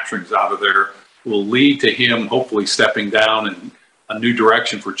manufacturing out of there will lead to him hopefully stepping down, and a new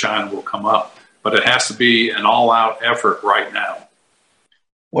direction for China will come up. But it has to be an all-out effort right now.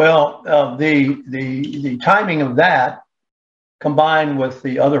 Well, the timing of that, combined with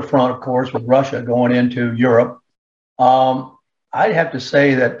the other front, of course, with Russia going into Europe, I'd have to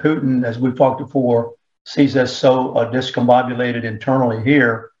say that Putin, as we've talked before, sees us so discombobulated internally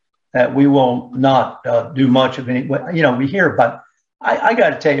here that we will not do much of any. We hear about. I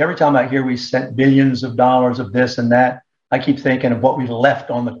got to tell you, every time I hear we sent billions of dollars of this and that, I keep thinking of what we left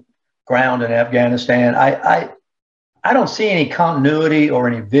on the ground in Afghanistan. I don't see any continuity or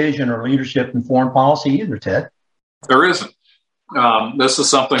any vision or leadership in foreign policy either, Ted. There isn't. This is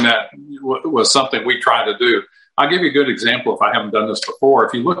something that was something we tried to do. I'll give you a good example if I haven't done this before.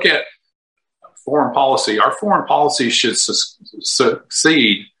 If you look at foreign policy, our foreign policy should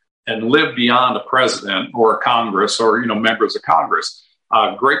succeed and live beyond a president or a Congress or, members of Congress.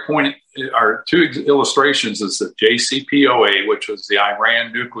 Great point. Our two illustrations is the JCPOA, which was the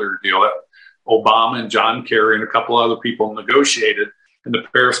Iran nuclear deal that Obama and John Kerry and a couple other people negotiated in the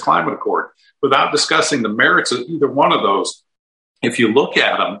Paris Climate Accord. Without discussing the merits of either one of those, if you look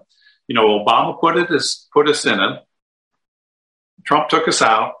at them, Obama put us in it. Trump took us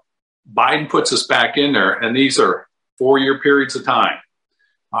out. Biden puts us back in there, and these are 4-year periods of time.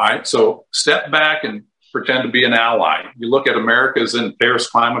 All right, so step back and pretend to be an ally. You look at America's in Paris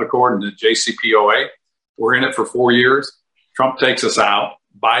Climate Accord and the JCPOA. We're in it for 4 years. Trump takes us out.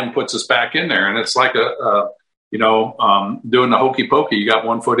 Biden puts us back in there, and it's like doing the hokey pokey. You got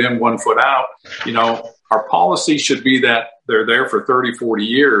 1 foot in, 1 foot out. Our policy should be that they're there for 30, 40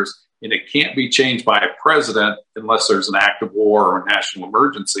 years, and it can't be changed by a president unless there's an act of war or a national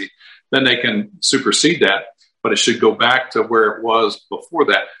emergency. Then they can supersede that, but it should go back to where it was before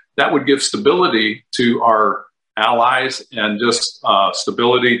that. That would give stability to our allies and just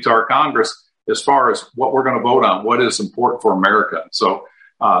stability to our Congress as far as what we're going to vote on, what is important for America. So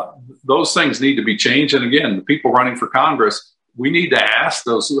those things need to be changed. And again, the people running for Congress, we need to ask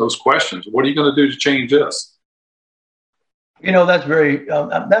those questions. What are you going to do to change this? That's very.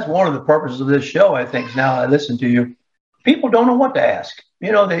 That's one of the purposes of this show. I think now I listen to you people don't know what to ask.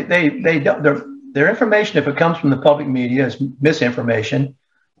 You know, they don't, their information, if it comes from the public media, is misinformation.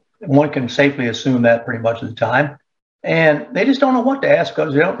 One can safely assume that pretty much of the time. And they just don't know what to ask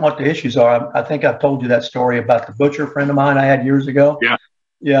because they don't know what the issues are. I think I've told you that story about the butcher friend of mine I had years ago. Yeah.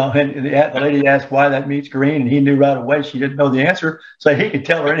 Yeah, and the lady asked why that meat's green, and he knew right away she didn't know the answer, so he could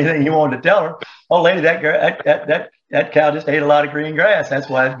tell her anything he wanted to tell her. Oh, lady, that cow just ate a lot of green grass. That's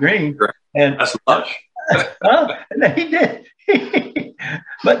why it's green. And that's lush. And he did.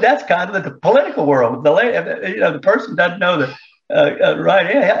 But that's kind of the political world. The person doesn't know the right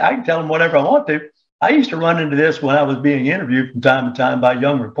answer. I can tell them whatever I want to. I used to run into this when I was being interviewed from time to time by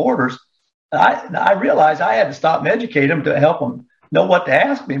young reporters. I realized I had to stop and educate them to help them know what to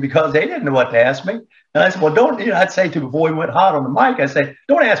ask me because they didn't know what to ask me. And I said, well, I'd say to before we went hot on the mic, I say,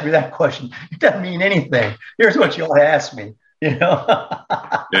 don't ask me that question. It doesn't mean anything. Here's what you'll ask me, you know?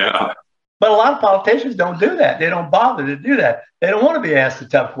 Yeah. But a lot of politicians don't do that. They don't bother to do that. They don't want to be asked a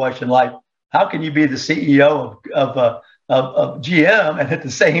tough question like, how can you be the CEO of GM and at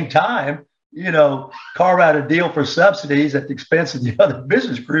the same time, you know, carve out a deal for subsidies at the expense of the other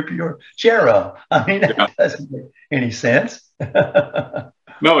business group you're chair of? I mean, that doesn't make any sense.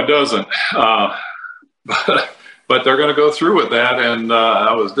 No, it doesn't. But they're going to go through with that. And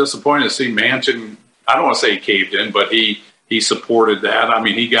I was disappointed to see Manchin. I don't want to say he caved in, but he supported that. I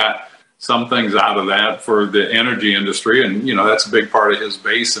mean, he got some things out of that for the energy industry. And, you know, that's a big part of his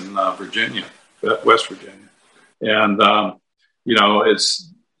base in Virginia, West Virginia. And, you know,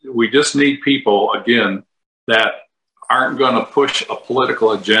 we just need people, again, that aren't going to push a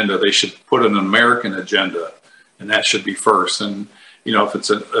political agenda. They should put an American agenda, and that should be first. And, you know, if it's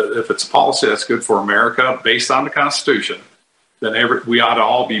a policy that's good for America based on the Constitution, then we ought to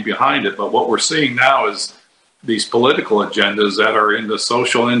all be behind it. But what we're seeing now is these political agendas that are into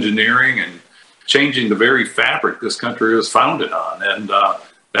social engineering and changing the very fabric this country was founded on. And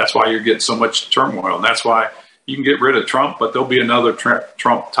that's why you're getting so much turmoil. And that's why you can get rid of Trump, but there'll be another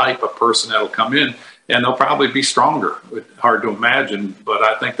Trump type of person that'll come in, and they'll probably be stronger. Hard to imagine, but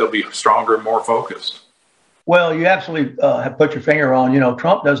I think they'll be stronger and more focused. Well, you absolutely have put your finger on, you know,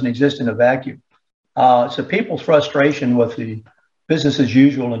 Trump doesn't exist in a vacuum. So people's frustration with the business as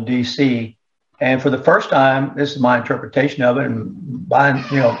usual in D.C. And for the first time, this is my interpretation of it, and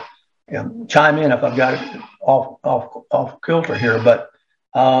chime in if I've got it off kilter here, but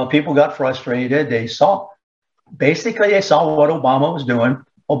people got frustrated. They saw what Obama was doing.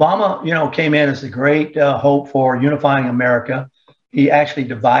 Obama, you know, came in as the great hope for unifying America. He actually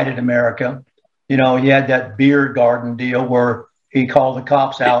divided America. You know, he had that beer garden deal where he called the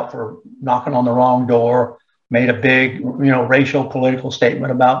cops out for knocking on the wrong door, made a big, you know, racial political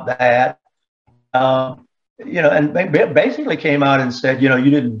statement about that. You know, and basically came out and said, you know,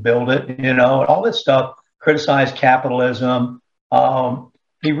 you didn't build it, you know, all this stuff, criticized capitalism.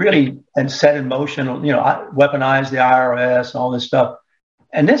 He really set in motion, you know, weaponized the IRS and all this stuff.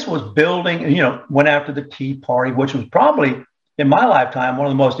 And this was building, you know, went after the Tea Party, which was probably, in my lifetime, one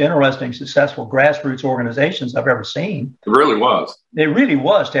of the most interesting, successful grassroots organizations I've ever seen. It really was. It really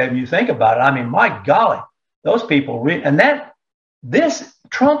was, Ted. You think about it. I mean, my golly, those people, this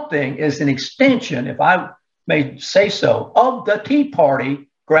Trump thing is an extension, if I may say so, of the Tea Party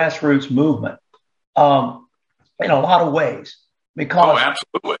grassroots movement in a lot of ways. Because,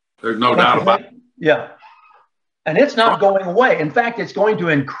 absolutely. There's no doubt about it. Yeah. And it's not going away. In fact, it's going to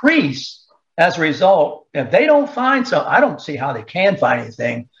increase as a result. If they don't find I don't see how they can find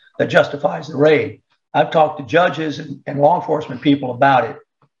anything that justifies the raid. I've talked to judges and law enforcement people about it,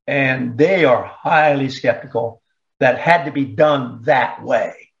 and they are highly skeptical that had to be done that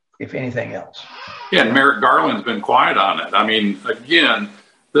way, if anything else. Yeah, and Merrick Garland's been quiet on it. I mean, again,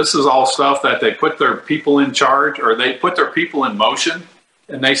 this is all stuff that they put their people in charge, or they put their people in motion,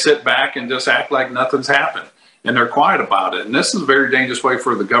 and they sit back and just act like nothing's happened. And they're quiet about it. And this is a very dangerous way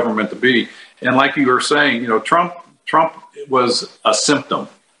for the government to be. And like you were saying, you know, Trump was a symptom.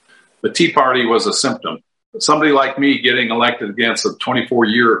 The Tea Party was a symptom. Somebody like me getting elected against a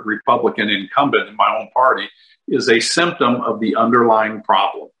 24-year Republican incumbent in my own party is a symptom of the underlying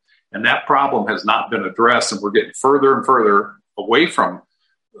problem. And that problem has not been addressed. And we're getting further and further away from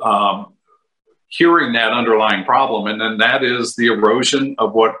curing that underlying problem. And then that is the erosion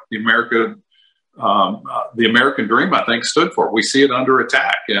of what the American dream, I think, stood for. We see it under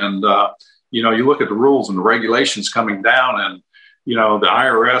attack. And, you know, you look at the rules and the regulations coming down and, you know, the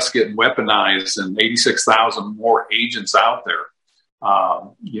IRS getting weaponized and 86,000 more agents out there.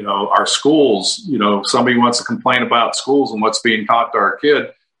 You know, our schools, you know, somebody wants to complain about schools and what's being taught to our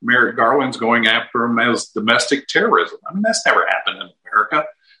kid. Merrick Garland's going after him as domestic terrorism. I mean, that's never happened in America.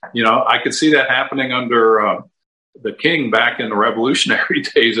 You know, I could see that happening under the king back in the Revolutionary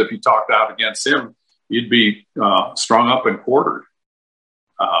days. If you talked out against him, you'd be strung up and quartered.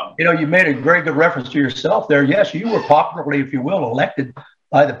 You made a very good reference to yourself there. Yes, you were popularly, if you will, elected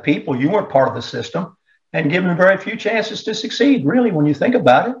by the people. You weren't part of the system and given very few chances to succeed, really, when you think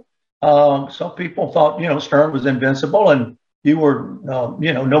about it. Some people thought, Stern was invincible, and you were,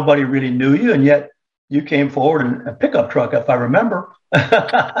 nobody really knew you, and yet you came forward in a pickup truck, if I remember.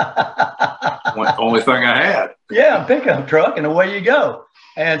 Only thing I had. Yeah, a pickup truck, and away you go.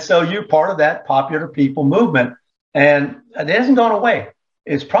 And so you're part of that popular people movement, and it hasn't gone away.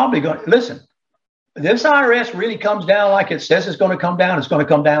 It's probably going to, listen, this IRS really comes down like it says it's going to come down. It's going to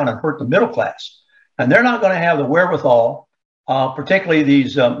come down and hurt the middle class. And they're not going to have the wherewithal, particularly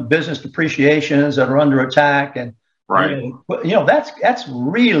these business depreciations that are under attack. And, right. That's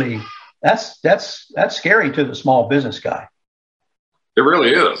really, that's scary to the small business guy. It really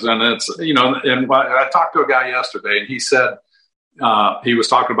is. And it's, and I talked to a guy yesterday, and he said, he was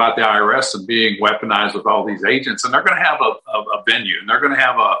talking about the IRS and being weaponized with all these agents, and they're going to have a venue, and they're going to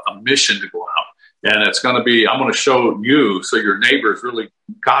have a mission to go out. And it's going to be, I'm going to show you so your neighbor is really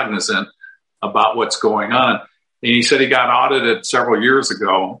cognizant about what's going on. And he said he got audited several years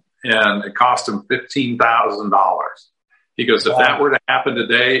ago, and it cost him $15,000. He goes, if that were to happen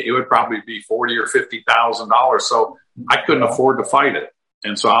today, it would probably be $40,000 or $50,000. So I couldn't afford to fight it.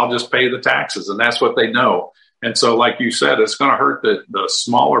 And so I'll just pay the taxes. And that's what they know. And so, like you said, it's going to hurt the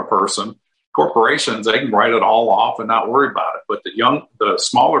smaller person. Corporations, they can write it all off and not worry about it. But the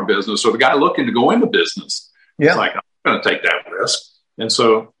smaller business, or the guy looking to go into business, it's like, I'm going to take that risk. And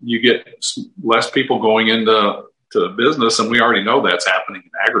so you get less people going into business. And we already know that's happening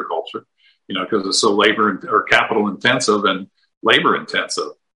in agriculture, because it's so capital intensive and labor intensive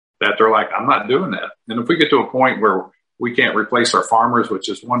that they're like, I'm not doing that. And if we get to a point where we can't replace our farmers, which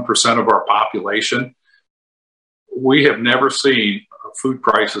is 1% of our population, we have never seen a food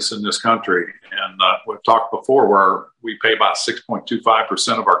crisis in this country. And we've talked before where we pay about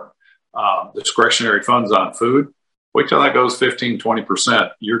 6.25% of our discretionary funds on food. Wait till that goes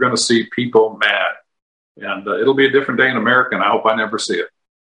 15-20%. You're going to see people mad. And it'll be a different day in America, and I hope I never see it.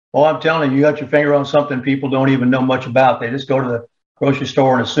 Well, I'm telling you, you got your finger on something people don't even know much about. They just go to the grocery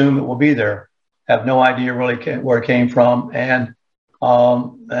store and assume it will be there, have no idea really where it came from. And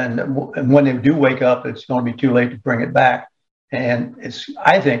when they do wake up, it's going to be too late to bring it back. And it's,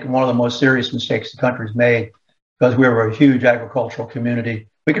 I think, one of the most serious mistakes the country's made, because we were a huge agricultural community.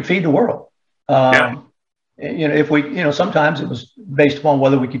 We could feed the world. If we, sometimes it was based upon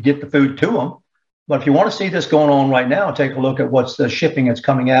whether we could get the food to them. But if you want to see this going on right now, take a look at what's the shipping that's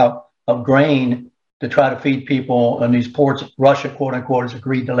coming out of grain to try to feed people in these ports. Russia, quote unquote, has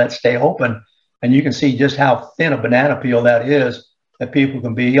agreed to let stay open. And you can see just how thin a banana peel that is that people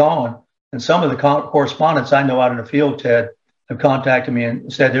can be on. And some of the correspondents I know out in the field, Ted, have contacted me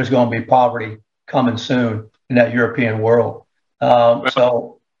and said there's going to be poverty coming soon in that European world.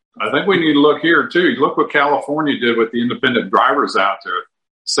 So I think we need to look here, too. Look what California did with the independent drivers out there.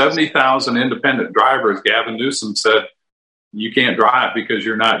 70,000 independent drivers. Gavin Newsom said, you can't drive because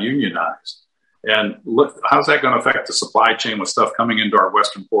you're not unionized. And look, how's that going to affect the supply chain with stuff coming into our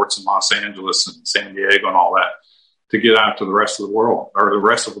western ports in Los Angeles and San Diego and all that to get out to the rest of the world or the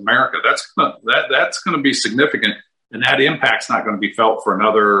rest of America? That's going to be significant. And that impact's not going to be felt for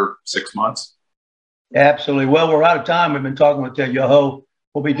another 6 months. Absolutely. Well, we're out of time. We've been talking with Ted Yoho.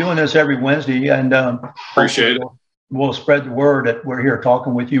 We'll be doing this every Wednesday, and appreciate it. We'll spread the word that we're here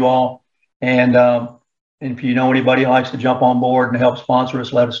talking with you all. And if you know anybody who likes to jump on board and help sponsor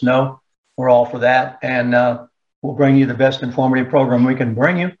us, let us know. We're all for that. And we'll bring you the best informative program we can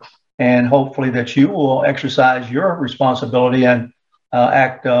bring you. And hopefully that you will exercise your responsibility and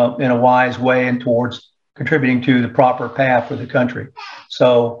act in a wise way and towards contributing to the proper path for the country.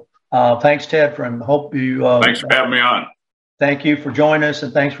 So thanks, Ted, hope you. Thanks for having me on. Thank you for joining us,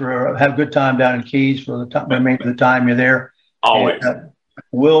 and thanks for have a good time down in Keys for the remainder of the time you're there. Always. And,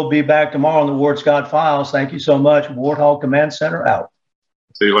 we'll be back tomorrow on the Ward Scott Files. Thank you so much. Warthog Command Center out.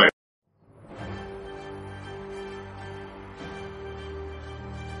 See you later.